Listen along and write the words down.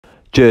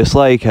Just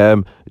like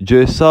him,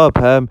 just sub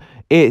him,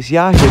 it's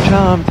Yahia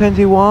Champ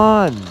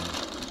 21.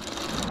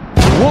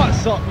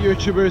 What's up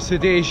YouTubers,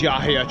 today's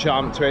Yahia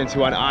Champ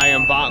 21. I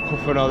am back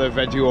with another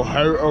video.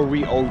 How are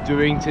we all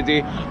doing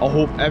today? I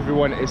hope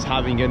everyone is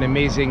having an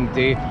amazing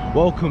day.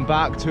 Welcome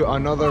back to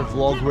another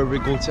vlog where we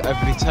go to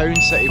every town,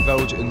 city,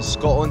 village in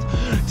Scotland.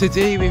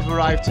 Today we've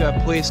arrived to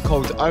a place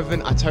called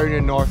Irvine, a town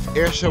in North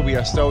Ayrshire. We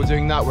are still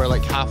doing that, we're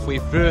like halfway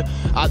through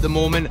at the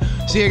moment.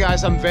 So yeah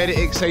guys, I'm very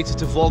excited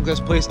to vlog this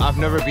place. I've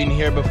never been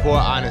here before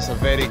and it's a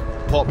very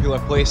popular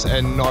place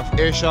in North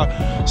Ayrshire.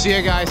 So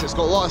yeah guys, it's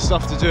got a lot of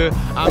stuff to do,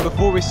 and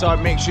before we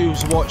start, make sure you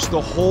watch the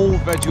whole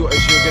video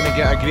as you're going to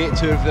get a great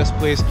tour of this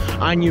place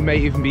and you might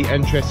even be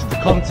interested to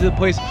come to the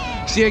place.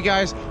 So yeah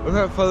guys,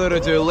 without further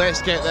ado,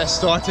 let's get this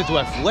started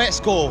with Let's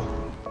Go!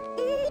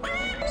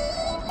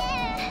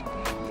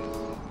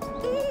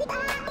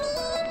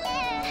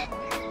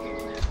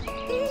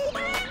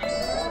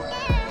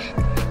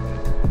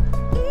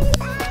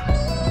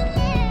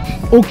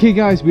 Okay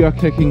guys, we are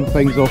kicking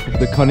things off with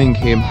the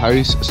Cunningham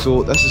House.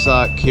 So this is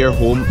a care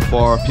home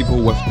for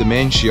people with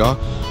dementia.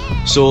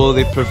 So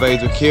they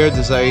provide a care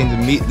designed to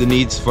meet the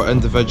needs for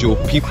individual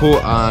people,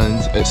 and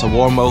it's a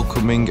warm,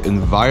 welcoming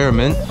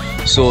environment.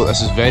 So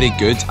this is very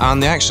good,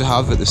 and they actually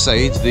have at the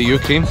side the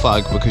Ukraine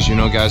flag, because you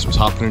know guys what's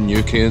happening in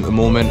Ukraine at the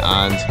moment,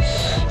 and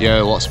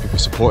yeah, lots of people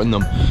supporting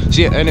them.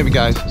 So yeah, anyway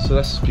guys, so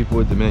this is people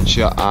with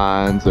dementia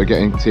and they're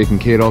getting taken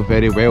care of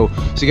very well.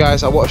 So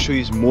guys, I want to show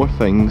you more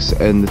things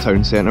in the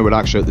town centre. We're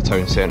actually at the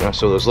town centre,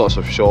 so there's lots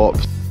of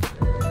shops.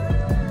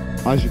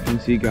 As you can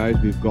see guys,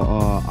 we've got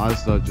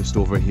Asda just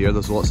over here.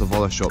 There's lots of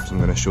other shops I'm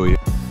going to show you.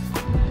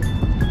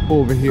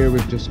 Over here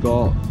we've just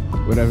got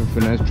where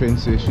everything is, train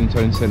station,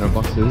 town centre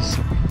buses.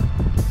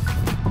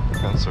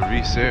 Cancer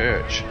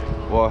Research,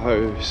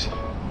 Warehouse.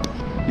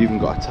 You even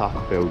got a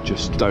Taco Bell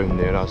just down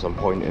there as I'm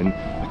pointing,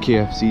 a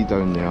KFC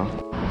down there.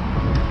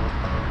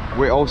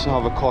 We also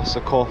have a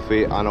Costa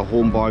Coffee and a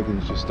Home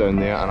Bargains just down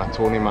there, and a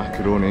Tony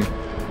Macaroni.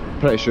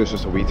 Pretty sure it's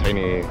just a wee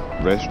tiny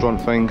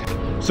restaurant thing.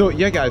 So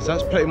yeah guys,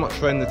 that's pretty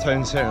much around the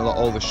town centre, like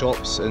all the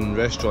shops and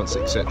restaurants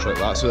etc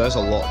like that. So there's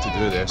a lot to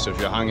do there. So if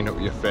you're hanging out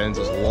with your friends,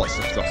 there's lots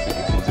of stuff that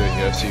you can do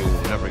here, so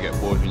you'll never get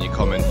bored when you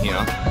come in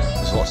here.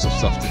 There's lots of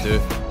stuff to do.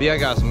 But yeah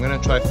guys, I'm going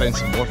to try to find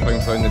some more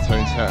things around the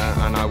town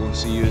centre and I will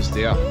see you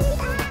there.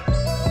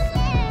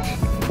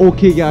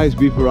 Okay guys,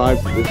 we've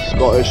arrived at the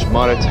Scottish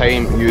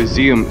Maritime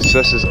Museum. So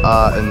this is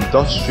an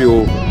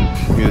industrial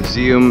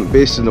museum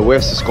based in the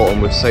west of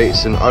Scotland with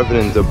sites in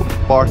Irvine and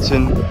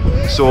Barton.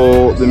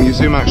 So the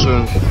museum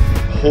actually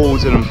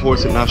holds an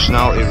important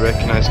nationality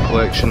recognised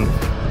collection,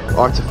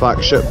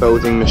 artefact,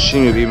 shipbuilding,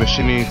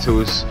 machinery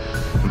tools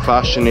and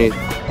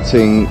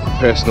fascinating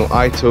personal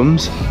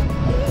items.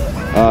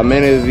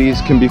 Many of these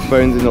can be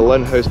found in the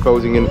Lint House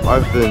building in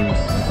Irvine.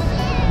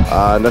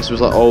 And this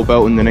was like all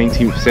built in the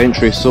 19th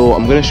century, so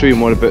I'm going to show you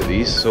more about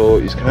these, so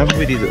you can have a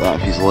read at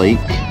that if you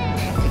like.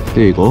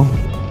 There you go,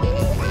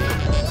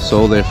 it's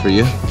all there for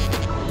you.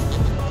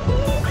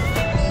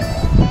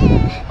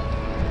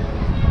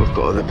 We've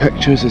got other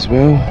pictures as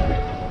well,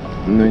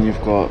 and then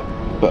you've got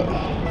a bit of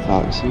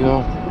facts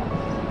here,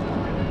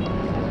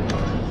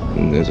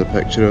 and there's a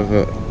picture of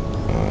it,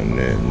 and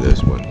then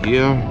this one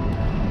here.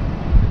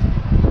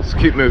 Let's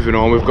keep moving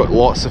on. We've got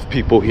lots of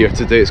people here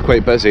today. It's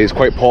quite busy, it's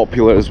quite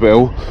popular as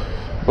well.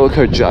 But look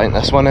how giant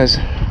this one is.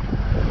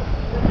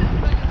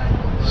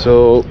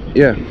 So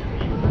yeah,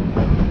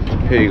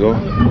 here you go.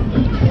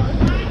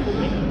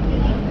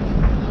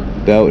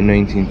 Built in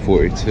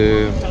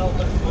 1942.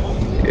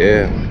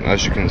 Yeah,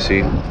 as you can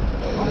see.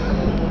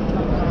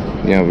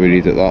 Yeah, we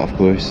read at that of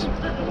course.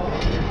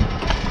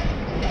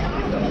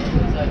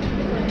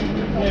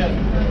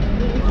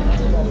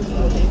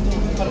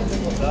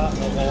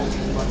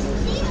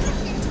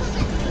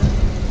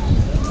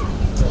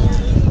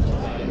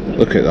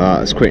 Look at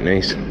that, it's quite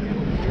nice.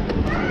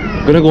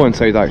 I'm gonna go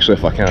inside actually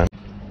if I can.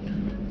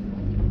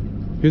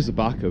 Here's the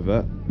back of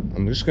it.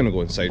 I'm just gonna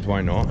go inside,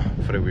 why not,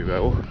 for a wee bit.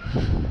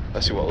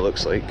 Let's see what it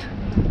looks like.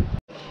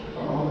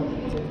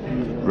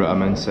 Right,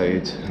 I'm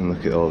inside and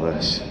look at all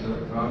this.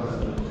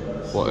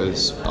 What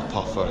is a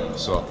puffer?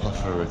 So a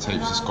puffer were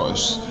types of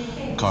Scottish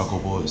cargo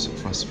boats that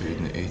first appeared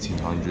in the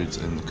 1800s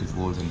and could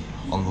load and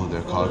unload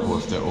their cargo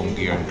with their own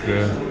gear and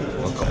crew.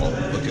 Look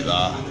at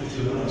that.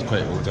 It's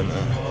quite old, isn't it?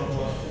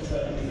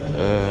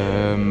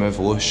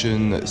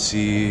 Evolution, let's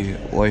see,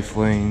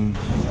 Lifeline.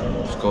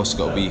 I've also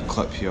got a wee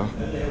clip here.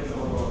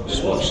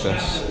 Just watch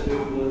this.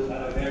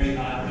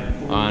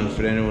 And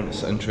for anyone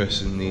that's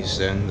interested in these,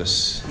 then this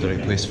is the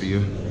right place for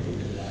you.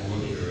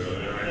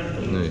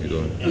 And there you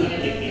go.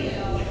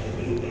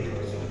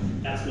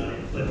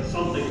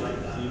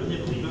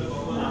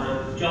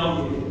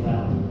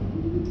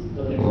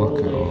 Look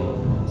at all.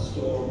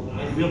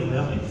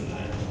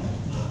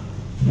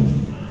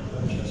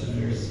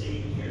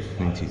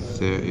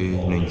 1930,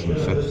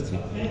 1950,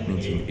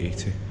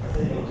 1980.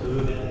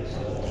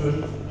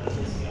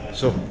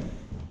 So,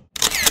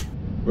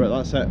 right,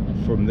 that's it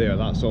from there.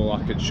 That's all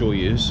I could show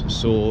you.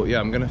 So yeah,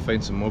 I'm gonna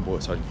find some more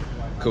boats and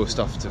cool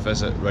stuff to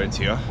visit around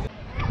here.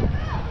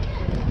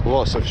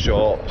 lots of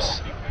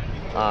shops,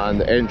 and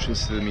the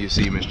entrance to the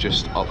museum is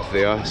just up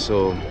there,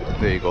 so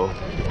there you go.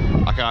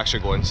 I can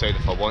actually go inside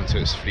if I want to,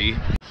 it's free.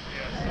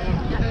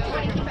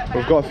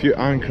 We've got a few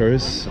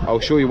anchors. I'll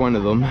show you one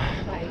of them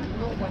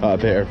at a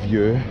better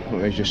view.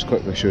 Let me just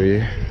quickly show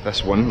you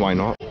this one, why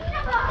not?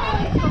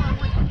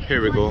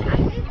 Here we go.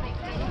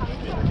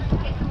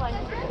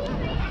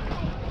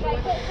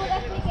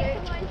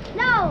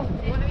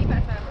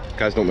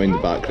 Guys, don't mind the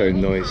background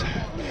noise.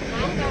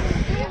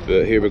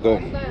 But here we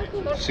go.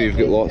 So you've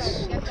got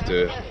lots to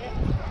do.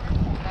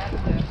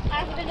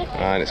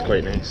 And it's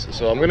quite nice.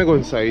 So I'm gonna go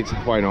inside,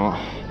 why not,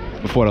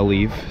 before I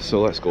leave.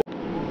 So let's go.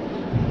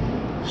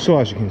 So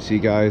as you can see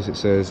guys, it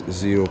says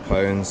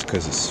 £0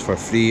 because it's for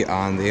free,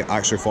 and they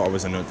actually thought I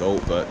was an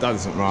adult, but that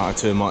doesn't matter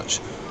too much.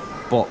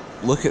 But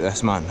look at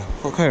this, man.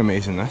 Look how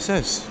amazing this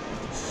is.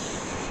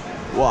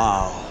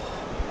 Wow.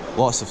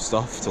 Lots of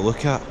stuff to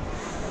look at.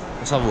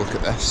 Let's have a look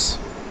at this.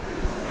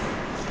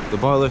 The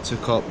boiler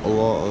took up a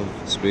lot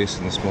of space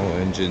in the small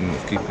engine,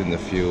 keeping the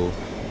fuel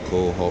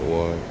cool, hot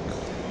work.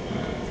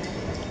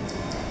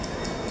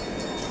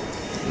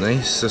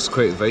 Nice, that's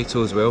quite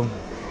vital as well.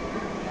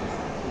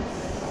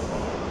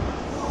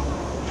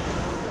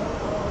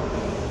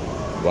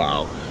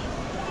 Wow,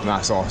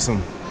 that's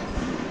awesome.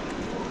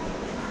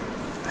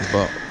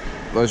 But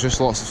there's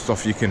just lots of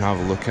stuff you can have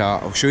a look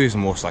at. I'll show you the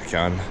most I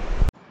can.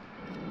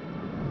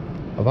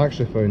 I've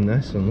actually found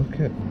this, and look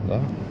at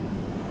that.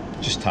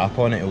 Just tap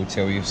on it, it will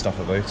tell you stuff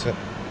about it.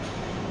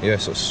 Yeah,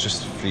 so it's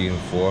just 3 and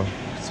 4.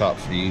 Tap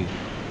 3,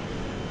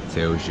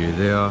 tells you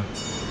there.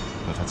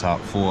 If I tap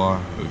 4,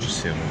 it will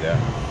just tell me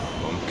there.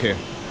 Okay,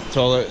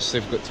 toilets,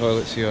 they've got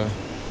toilets here.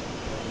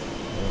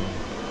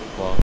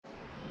 Wow.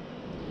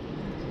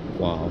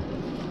 Wow.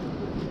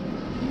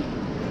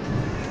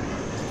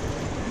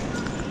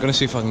 Gonna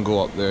see if I can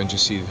go up there and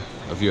just see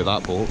a view of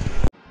that boat.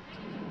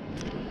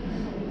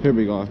 Here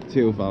we go,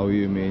 tail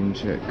value, main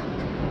check,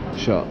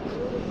 shut.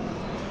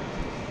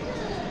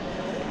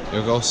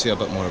 You'll see a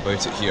bit more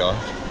about it here.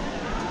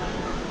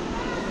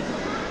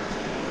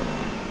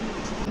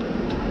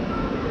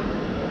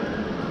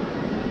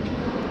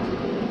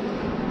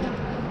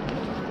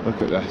 Look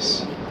at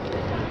this.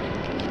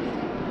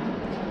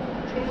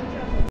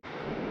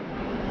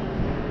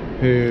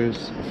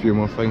 Here's a few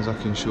more things I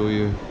can show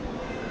you.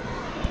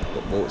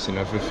 Got boats and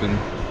everything.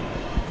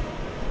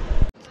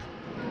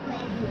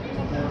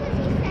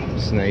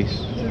 It's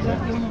nice.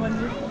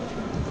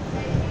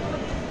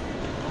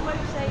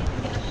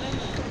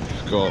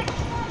 Got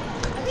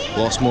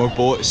lots more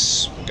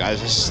boats.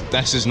 Guys,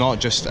 this is not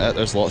just it,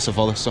 there's lots of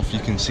other stuff you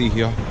can see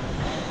here.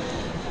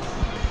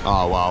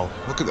 Oh wow,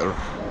 look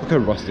how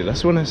rusty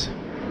this one is.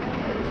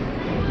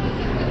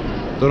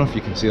 Don't know if you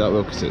can see that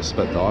well because it's a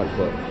bit dark,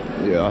 but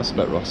yeah, that's a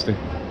bit rusty.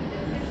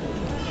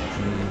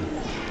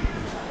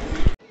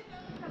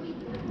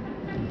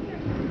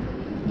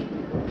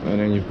 And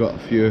then you've got a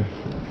few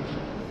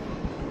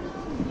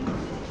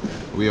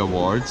wee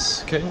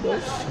awards, kind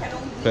of.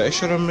 Pretty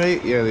sure I'm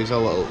right. Yeah, these are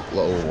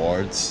little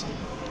awards.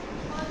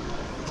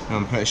 And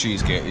I'm pretty sure you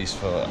get these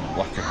for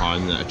working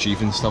hard and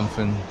achieving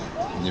something.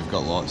 And you've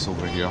got lots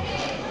over here.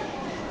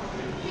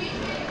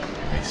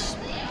 Nice.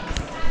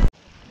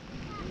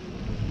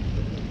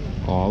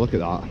 Oh, look at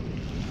that.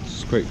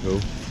 It's quite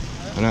cool,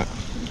 isn't it?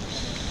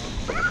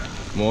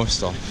 More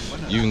stuff.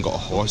 You even got a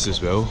horse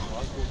as well.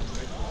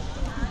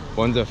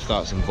 Wonder if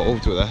that's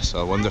involved with this.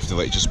 I wonder if they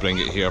like just bring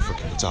it here for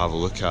people to have a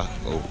look at.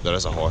 Oh, there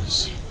is a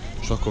horse.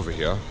 Truck over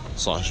here, /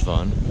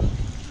 van.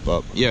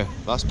 But yeah,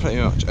 that's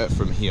pretty much it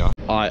from here.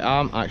 I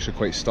am actually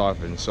quite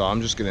starving, so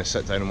I'm just going to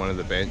sit down on one of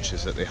the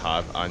benches that they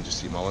have and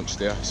just eat my lunch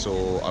there.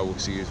 So I will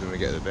see you when we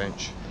get to the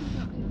bench.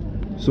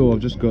 So I've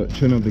just got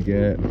tuna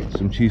baguette,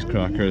 some cheese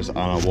crackers and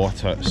a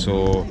water,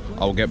 so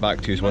I'll get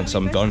back to you once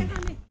I'm done.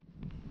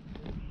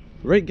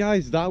 Right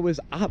guys, that was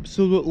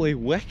absolutely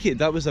wicked.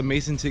 That was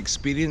amazing to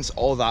experience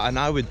all that, and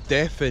I would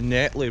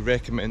definitely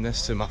recommend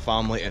this to my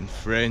family and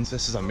friends.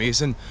 This is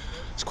amazing.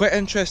 It's quite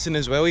interesting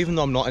as well, even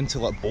though I'm not into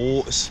like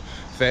boats,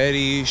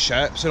 ferries,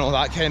 ships and all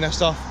that kind of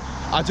stuff.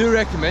 I do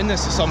recommend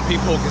this to some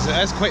people because it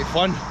is quite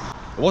fun.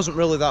 It wasn't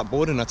really that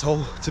boring at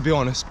all, to be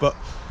honest, but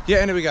yeah,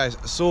 anyway guys,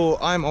 so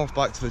I'm off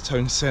back to the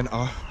town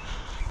centre.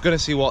 Gonna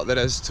see what there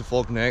is to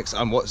vlog next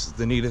and what's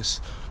the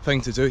nearest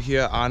thing to do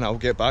here, and I'll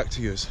get back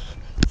to you.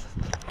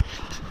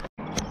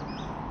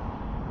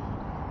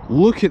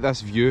 Look at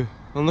this view,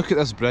 and look at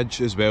this bridge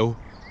as well.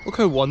 Look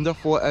how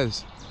wonderful it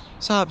is.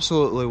 It's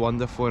absolutely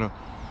wonderful, and I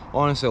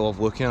honestly love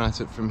looking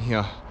at it from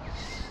here.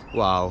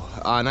 Wow.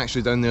 And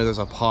actually down there there's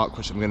a park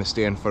which I'm going to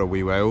stay in for a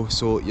wee while.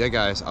 So yeah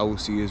guys, I will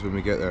see you when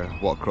we get there.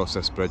 Walk across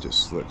this bridge, it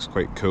looks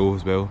quite cool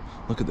as well.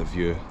 Look at the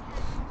view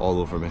all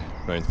over me,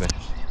 around me.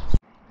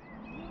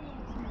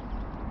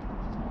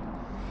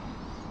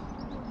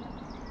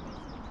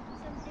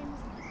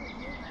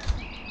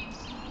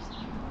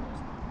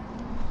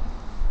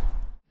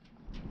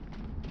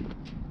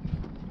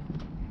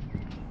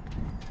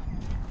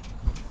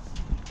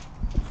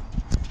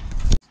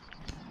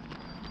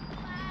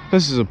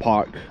 This is a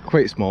park,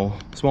 quite small,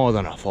 smaller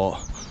than I thought,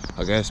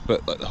 I guess,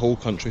 but like the whole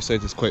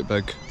countryside is quite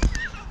big.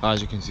 As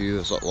you can see,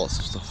 there's like lots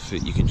of stuff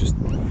that you can just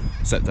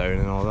sit down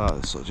and all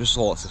that. So just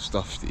lots of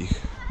stuff that you,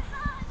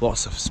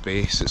 lots of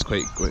space. It's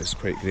quite great.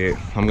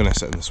 I'm gonna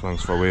sit in the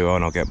swings for a while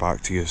and I'll get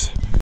back to you.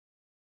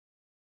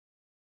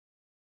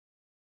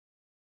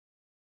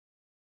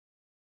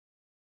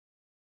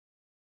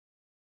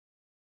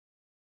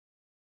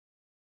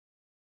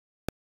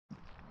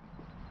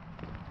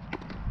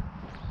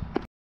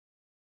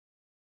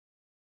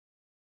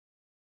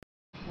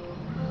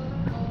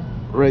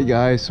 Right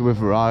guys, so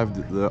we've arrived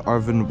at the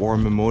Irvine War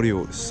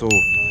Memorial. So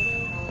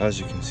as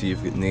you can see,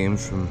 you've got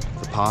names from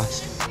the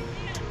past.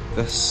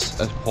 This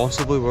is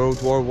possibly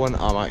World War I,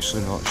 I'm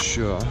actually not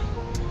sure.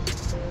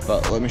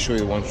 But let me show you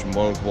the ones from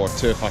World War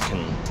II if I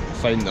can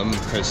find them,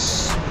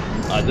 because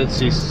I did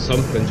see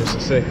something just a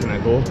second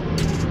ago.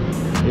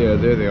 Yeah,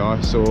 there they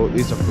are. So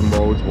these are from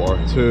World War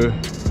II,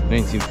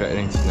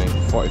 1930,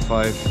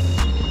 1945.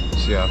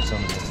 So yeah, I have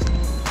some.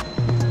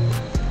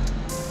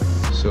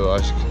 So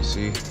as you can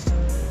see,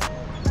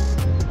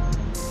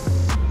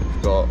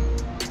 got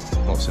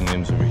lots of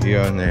names over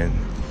here, and then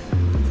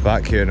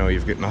back here now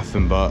you've got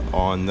nothing, but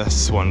on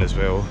this one as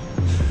well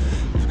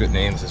you've got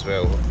names as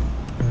well.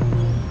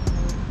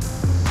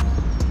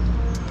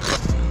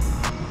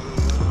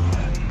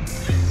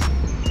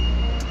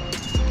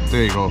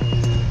 There you go.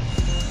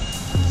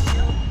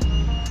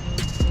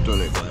 Don't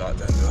need to go that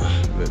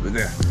down there, but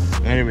there.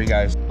 Anyway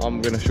guys,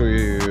 I'm going to show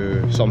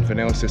you something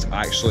else that's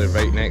actually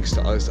right next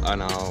to us,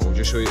 and I'll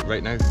just show you it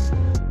right now.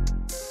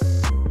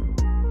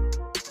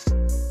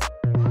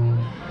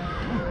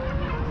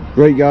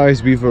 Right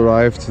guys, we've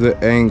arrived to the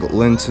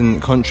Eglinton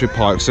Country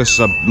Park. So this is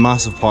a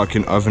massive park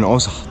in Irvine. It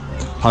also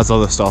has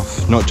other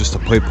stuff, not just a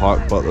play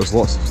park, but there's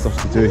lots of stuff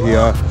to do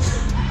here.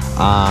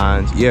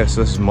 And yeah,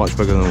 so this is much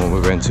bigger than what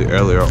we went to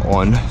earlier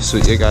on. So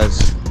yeah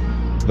guys,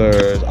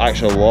 there's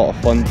actually a lot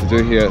of fun to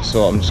do here.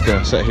 So I'm just going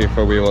to sit here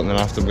for a while, and then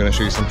after I'm going to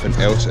show you something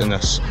else in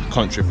this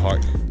country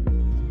park.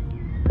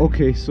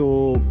 Okay,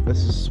 so this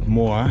is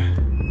more.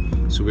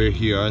 So we're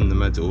here in the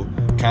middle.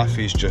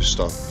 Cafe's just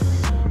up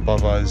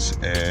above us.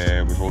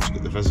 We've also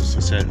got the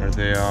visitor centre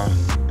there,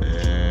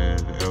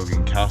 the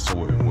Eglinton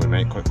Castle we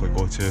might quickly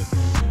go to,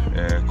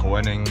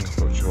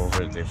 Kaale, which you've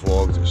already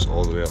vlogged, it's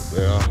all the way up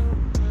there.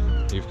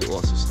 You've got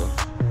lots of stuff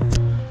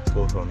to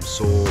go from.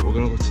 So we're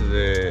going to go to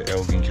the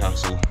Eglinton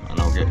Castle, and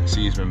I'll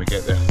see you when we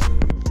get there.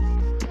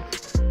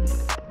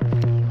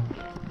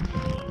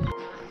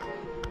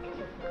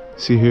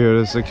 See, here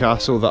is the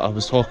castle that I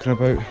was talking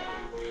about.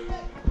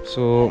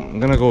 So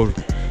I'm going to go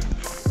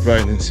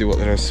round and see what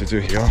there is to do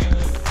here.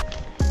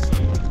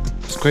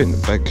 It's quite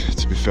big,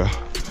 to be fair.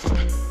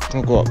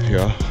 I'll go up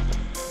here.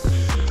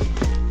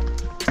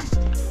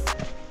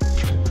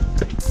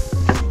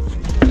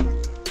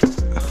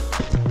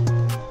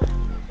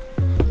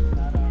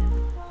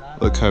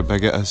 Look how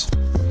big it is.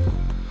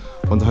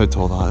 Wonder how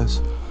tall that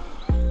is.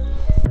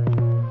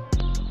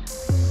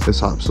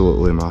 It's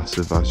absolutely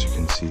massive, as you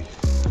can see.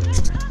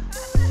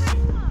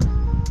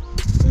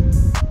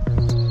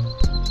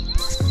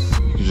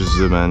 You can just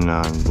zoom in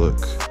and look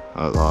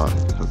at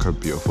that. Look how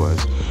beautiful it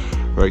is.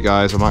 Right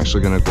guys, I'm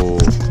actually going to go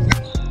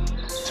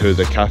to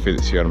the cafe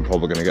that's here. I'm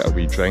probably going to get a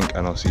wee drink,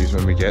 and I'll see you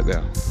when we get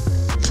there.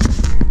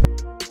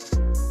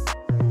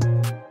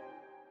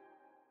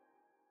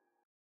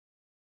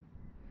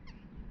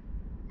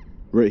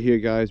 Right here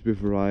guys,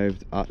 we've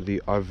arrived at the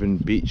Irvine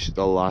beach,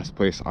 the last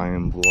place I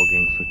am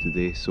vlogging for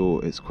today. So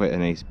it's quite a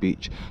nice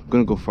beach. I'm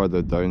going to go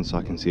further down so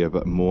I can see a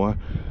bit more.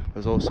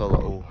 There's also a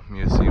little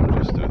museum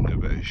just down there,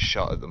 but it's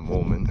shut at the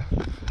moment.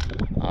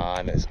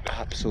 And it's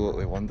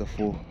absolutely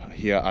wonderful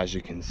here, as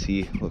you can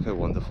see. Look how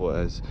wonderful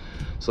it is.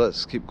 So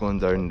let's keep going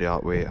down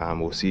that way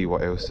and we'll see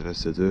what else there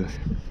is to do.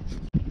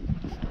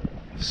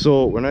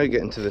 So we're now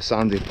getting to the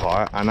sandy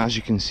part, and as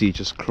you can see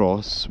just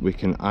across, we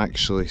can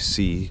actually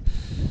see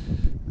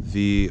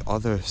the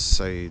other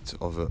side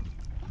of it.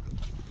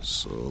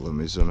 So let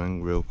me zoom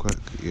in real quick.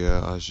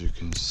 Yeah, as you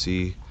can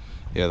see,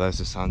 yeah, there's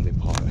the sandy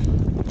part. And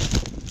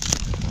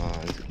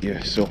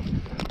yeah, so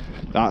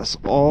that's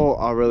all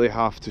I really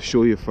have to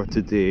show you for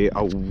today.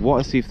 I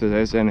want to see if there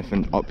is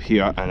anything up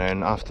here, and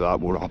then after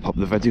that we'll wrap up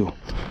the video.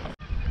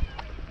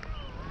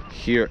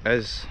 Here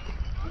is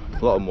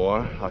a lot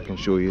more I can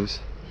show you.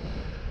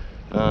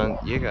 And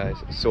yeah guys,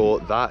 so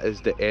that is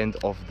the end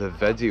of the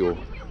video.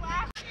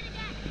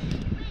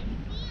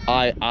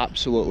 I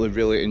absolutely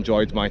really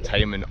enjoyed my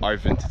time in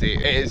Irvine today.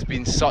 It has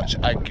been such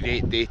a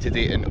great day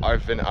today in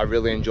Irvine. I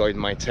really enjoyed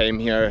my time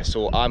here.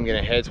 So I'm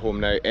going to head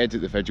home now,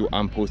 edit the video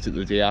and post it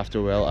the day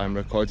after while I'm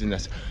recording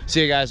this. So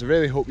yeah guys, I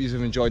really hope you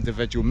have enjoyed the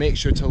video. Make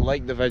sure to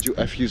like the video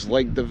if you've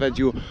liked the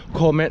video.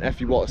 Comment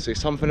if you want to say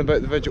something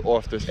about the video, or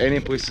if there's any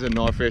places in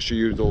North Ayrshire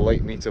you would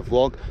like me to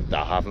vlog that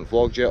I haven't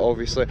vlogged yet,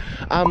 obviously.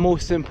 And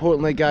most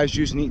importantly guys,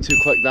 you just need to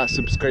click that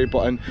subscribe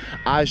button,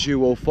 as you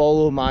will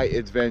follow my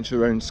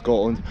adventure around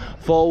Scotland.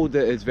 Follow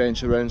the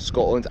adventure around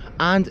Scotland,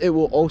 and it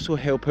will also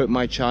help out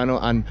my channel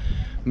and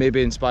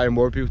maybe inspire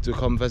more people to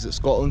come visit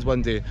Scotland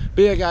one day.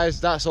 But yeah guys,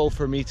 that's all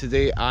for me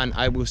today, and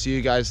I will see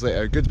you guys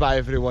later. Goodbye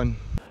everyone.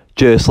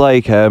 Just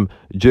like him,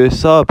 just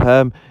sub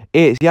him.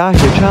 It's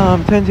Yahia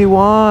Champ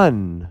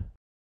 21.